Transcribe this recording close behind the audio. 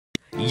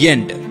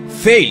End,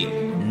 fail,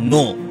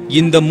 no.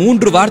 இந்த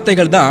 3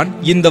 வார்த்தைகள் தான்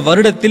இந்த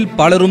வருடத்தில்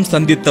பலரும்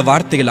சந்தித்த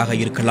வார்த்தைகளாக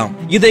இருக்கலாம்.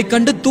 இதை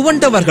கண்டு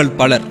துவண்டவர்கள்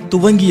பலர்,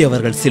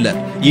 துவங்கியவர்கள் சிலர்.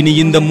 இனி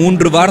இந்த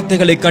 3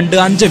 வார்த்தைகளை கண்டு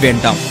அஞ்ச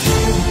வேண்டாம்.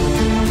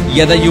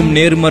 எதையும்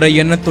நேர்மறை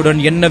எண்ணத்துடன்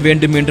எண்ண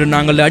வேண்டும் என்று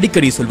நாங்கள்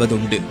அடிக்கடி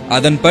சொல்வதுண்டு.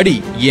 அதன்படி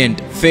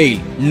எண்ட்,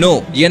 ஃபெயில், நோ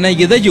என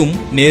இதையும்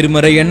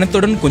நேர்மறை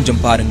எண்ணத்துடன்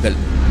கொஞ்சம் பாருங்கள்.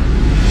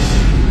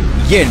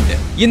 எண்ட்,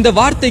 இந்த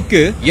வார்த்தைக்கு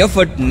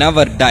எஃபர்ட்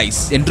நெவர் டைஸ்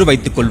என்று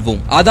வைத்துக்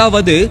கொள்வோம்.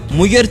 அதாவது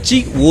முயற்சி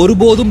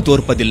ஒருபோதும்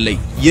தோற்பதில்லை.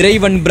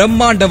 இறைவன்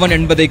பிரம்மாண்டவன்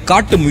என்பதை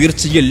காட்டும்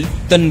முயற்சியில்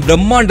தன்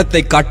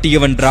பிரம்மாண்டத்தை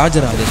காட்டியவன்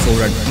ராஜராஜ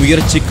சோழன்.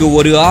 முயற்சிக்கு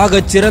ஒரு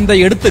ஆக சிறந்த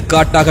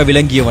எடுத்துக்காட்டாக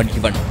விளங்கியவன்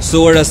இவன்.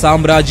 சோழ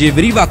சாம்ராஜ்ய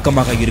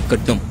விரிவாக்கமாக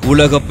இருக்கட்டும்,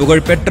 உலக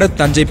புகழ் பெற்ற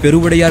தஞ்சை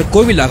பெருவுடையார்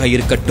கோவிலாக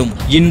இருக்கட்டும்,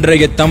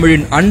 இன்றைய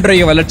தமிழின்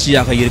அன்றைய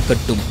வளர்ச்சியாக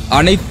இருக்கட்டும்,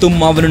 அனைத்தும்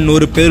அவனின்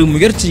ஒரு பெரும்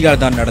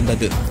முயற்சியால் தான்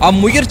நடந்தது.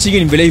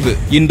 அம்முயற்சியின் விளைவு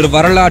இன்று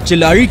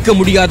வரலாற்றில் அழிக்க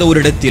முடியாத ஒரு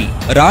இடத்தில்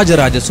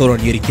ராஜராஜ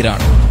சோழன்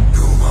இருக்கிறான்.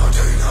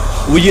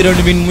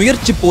 உயிரணுவின்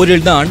முயற்சி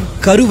போரில்தான்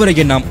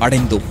கருவறையை நாம்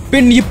அடைந்தோம்.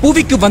 பின்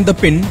இப்புவிக்கு வந்த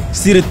பின்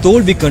சிறு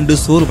தோல்வி கண்டு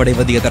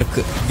சோர்வடைவது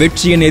எதற்கு?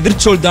 வெற்றியின்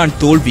எதிர்ச்சொல் தான்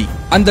தோல்வி.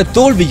 அந்த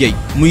தோல்வியை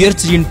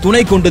முயற்சியின்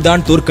துணை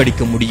கொண்டுதான்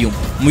தோற்கடிக்க முடியும்.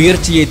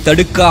 முயற்சியை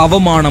தடுக்க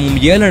அவமானமும்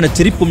ஏளன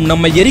சிரிப்பும்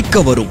நம்மை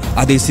எரிக்க வரும்.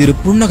 அதை சிறு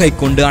புன்னகை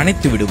கொண்டு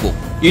அணைத்து விடுவோம்.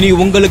 இனி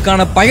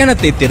உங்களுக்கான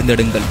பயணத்தை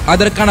தேர்ந்தெடுங்கள்.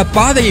 அதற்கான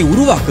பாதையை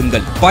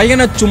உருவாக்குங்கள்.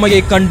 பயணச்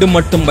சுமையை கண்டு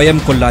மட்டும்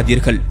பயம்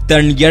கொள்ளாதீர்கள்.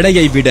 தன்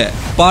எடையை விட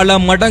பல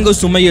மடங்கு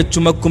சுமையை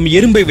சுமக்கும்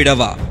எறும்பை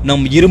விடவா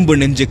நம் இரும்பு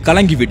நெஞ்சு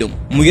கலங்கிவிடும்.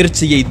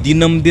 முயற்சியை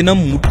தினம்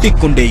தினம்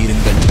முட்டிக்கொண்டே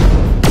இருங்கள்.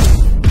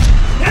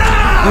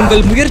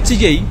 உங்கள்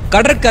முயற்சியை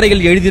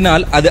கடற்கரையில்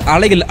எழுதினால் அது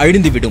அலையில்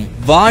அழிந்துவிடும்.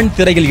 வான்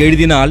திரையில்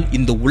எழுதினால்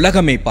இந்த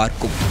உலகமே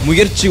பார்க்கும்.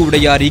 முயற்சி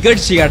உடையார்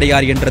இகழ்ச்சி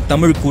அடையார் என்ற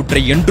தமிழ்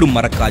கூற்றை என்றும்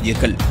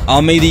மறக்காதீர்கள்.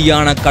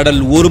 அமைதியான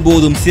கடல்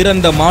ஒருபோதும்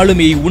சிறந்த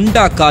மாலுமியை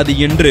உண்டாக்காது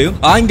என்று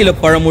ஆங்கில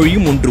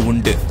பழமொழியும் ஒன்று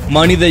உண்டு.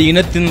 மனித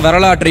இனத்தின்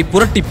வரலாற்றை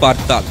புரட்டி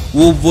பார்த்தால்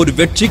ஒவ்வொரு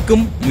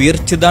வெற்றிக்கும்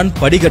முயற்சிதான்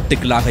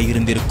படிக்கட்டுகளாக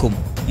இருந்திருக்கும்.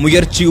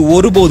 முயற்சி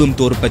ஒருபோதும்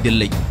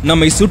தோற்பதில்லை.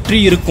 நம்மை சுற்றி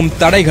இருக்கும்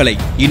தடைகளை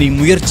இனி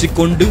முயற்சி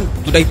கொண்டு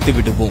துடைத்து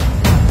விடுவோம்.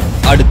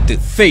 அடுத்து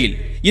ஃபெயில்.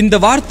 இந்த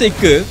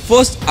வார்த்தைக்கு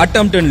ஃபர்ஸ்ட்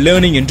அட்டெம்ப்ட் இன்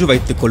லேர்னிங் என்று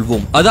வைத்துக்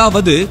கொள்வோம்.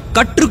 அதாவது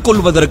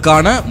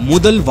கற்றுக்கொள்வதற்கான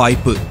முதல்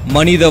வாய்ப்பு.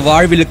 மனித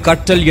வாழ்வில்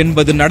கற்றல்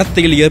என்பது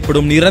நடத்தையில்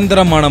ஏற்படும்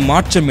நிரந்தரமான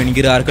மாற்றம்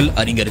என்கிறார்கள்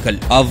அறிஞர்கள்.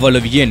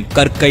 அவ்வளவு ஏன்,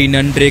 கற்கை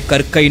நன்றே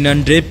கற்கை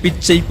நன்றே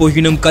பிச்சை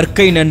போகினும்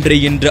கற்கை நன்றே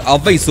என்று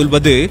அவ்வை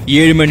சொல்வது,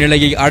 ஏழ்மை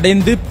நிலையை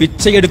அடைந்து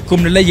பிச்சை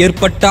எடுக்கும் நிலை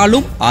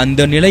ஏற்பட்டாலும்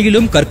அந்த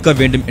நிலையிலும் கற்க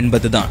வேண்டும்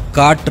என்பதுதான்.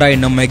 காற்றாய்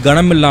நம்மை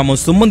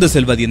கனமில்லாமல் சுமந்து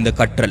செல்வது இந்த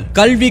கற்றல்.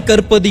 கல்வி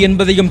கற்பது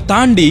என்பதையும்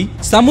தாண்டி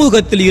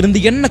சமூகத்தில்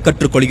இருந்து என்ன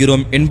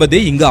கற்றுக்கொள்கிறோம் என்பதே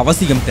இங்கு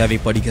அவசியம்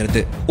தேவைப்படுகிறது.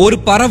 ஒரு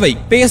பறவை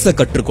பேச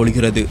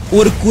கற்றுக்கொள்கிறது,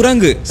 ஒரு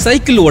குரங்கு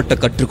சைக்கிள் ஓட்ட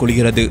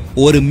கற்றுக்கொள்கிறது,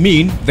 ஒரு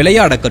மீன்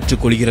விளையாட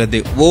கற்றுக்கொள்கிறது.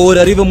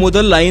 ஓரறிவு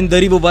முதல் 5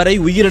 அறிவு வரை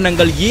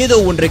உயிரினங்கள் ஏதோ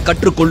ஒன்றை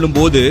கற்றுக்கொள்ளும்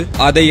போது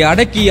அதை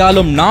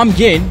அடக்கியாலும் நாம்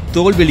ஏன்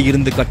தோல்வியில்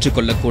இருந்து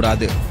கற்றுக்கொள்ளக்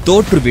கூடாது?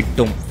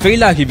 தோற்றுவிட்டோம்,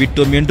 ஃபெயில்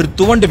ஆகிவிட்டோம் என்று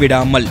துவண்டு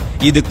விடாமல்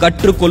இது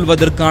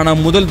கற்றுக்கொள்வதற்கான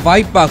முதல்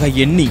வாய்ப்பாக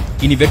எண்ணி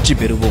இனி வெற்றி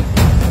பெறுவோம்.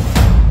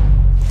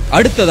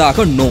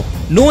 அடுத்ததாக நோ.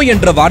 நோ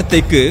என்ற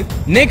வார்த்தைக்கு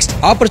நெக்ஸ்ட்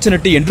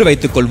ஆப்பர்ச்சுனிட்டி என்று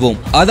வைத்துக் கொள்வோம்.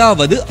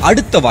 அதாவது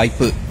அடுத்த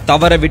வாய்ப்பு.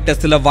 தவறவிட்ட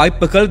சில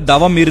வாய்ப்புகள்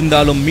தவம்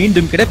இருந்தாலும்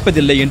மீண்டும்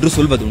கிடைப்பதில்லை என்று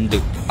சொல்வதுண்டு.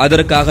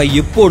 அதற்காக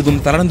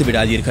எப்பொழுதும் தளர்ந்து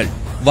விடாதீர்கள்.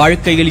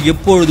 வாழ்க்கையில்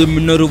எப்பொழுதும்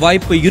இன்னொரு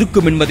வாய்ப்பு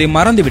இருக்கும் என்பதை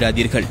மறந்து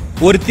விடாதீர்கள்.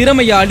 ஒரு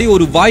திறமையாளி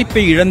ஒரு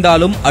வாய்ப்பை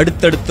இழந்தாலும்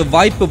அடுத்தடுத்த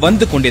வாய்ப்பு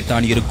வந்து கொண்டே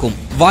தான் இருக்கும்.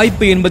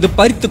 வாய்ப்பு என்பது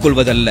பறித்துக்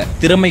கொள்வதல்ல,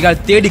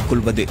 திறமையால்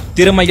தேடிக்கொள்வது.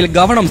 திறமையில்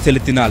கவனம்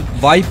செலுத்தினால்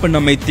வாய்ப்பு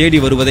நம்மை தேடி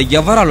வருவதை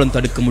எவராலும்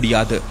தடுக்க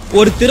முடியாது.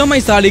 ஒரு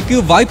திறமைசாலிக்கு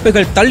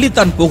வாய்ப்புகள்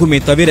தள்ளித்தான் போகுமே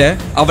தவிர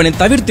அவனை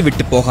தவிர்த்து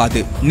விட்டு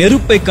போகாது.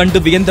 நெருப்பை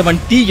கண்டு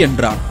வியந்தவன் தீ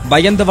என்றான்,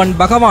 பயந்தவன்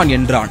பகவான்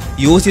என்றான்,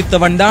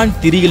 யோசித்தவன் தான்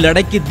திரியில்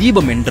அடக்கி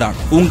தீபம் என்றான்.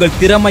 உங்கள்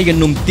திறமை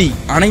என்னும் தீ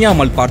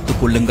அணையாமல்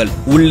பார்த்துக் கொள்ளுங்கள்.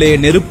 உள்ளே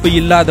நெருப்பு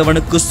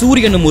இல்லாதவனுக்கு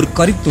சூரியனும் ஒரு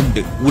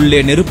கரித்துண்டு,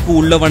 உள்ளே நெருப்பு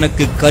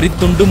உள்ளவனுக்கு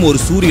கரித்துண்டும் ஒரு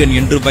சூரியன்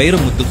என்று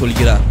வைரமுத்து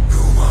சொல்கிறார்.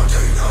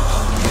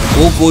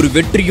 ஒவ்வொரு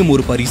வெற்றியும்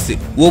ஒரு பரிசு,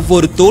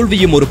 ஒவ்வொரு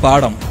தோல்வியும் ஒரு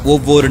பாடம்,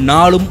 ஒவ்வொரு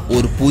நாளும்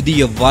ஒரு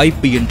புதிய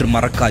வாய்ப்பு என்று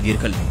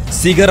மறக்காதீர்கள்.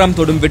 சிகரம்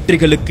தொடும்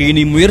வெற்றிகளுக்கு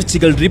இனி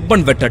முயற்சிகள்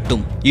ரிப்பன்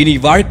வெட்டட்டும். இனி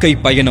வாழ்க்கை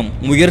பயணம்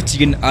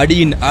முயற்சியின்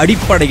அடியின்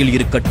அடிப்படையில்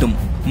இருக்கட்டும்.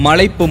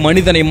 மலைப்பு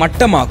மனிதனை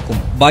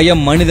மட்டமாக்கும்,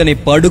 பயம் மனிதனை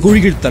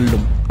படுகுழியில்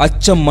தள்ளும்,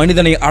 அச்சம்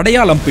மனிதனை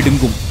அடையாளம்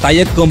பிடுங்கும்,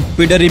 தயக்கம்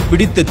பிடரி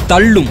பிடித்து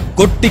தள்ளும்.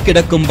 கொட்டி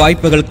கிடக்கும்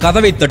வாய்ப்புகள்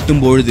கதவை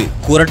தட்டும் பொழுது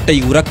குரட்டை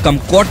உறக்கம்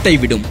கோட்டை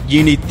விடும்.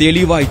 இனி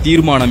தெளிவாய்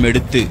தீர்மானம்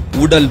எடுத்து,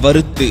 உடல்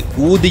வருத்து,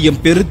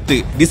 ஊதியம் பெருத்து,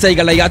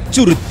 திசைகளை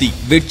அச்சுறுத்தி,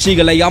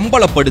 வெற்றிகளை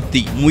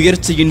அம்பலப்படுத்தி,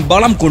 முயற்சியின்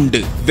பலம்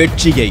கொண்டு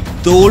வெற்றியை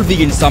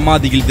தோல்வியின்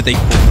சமாதியில்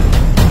விதைப்போம்.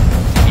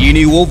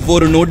 இனி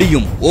ஒவ்வொரு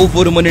நொடியும்,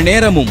 ஒவ்வொரு மணி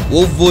நேரமும்,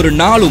 ஒவ்வொரு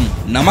நாளும்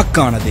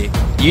நமக்கானதே.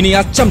 இனி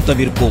அச்சம்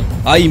தவிர்ப்போம்,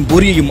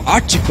 ஐம்பொறியையும்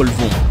ஆட்சி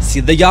கொள்வோம்,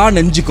 சிதையா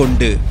நெஞ்சு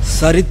கொண்டு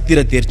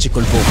சரித்திர தேர்ச்சி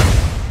கொள்வோம்.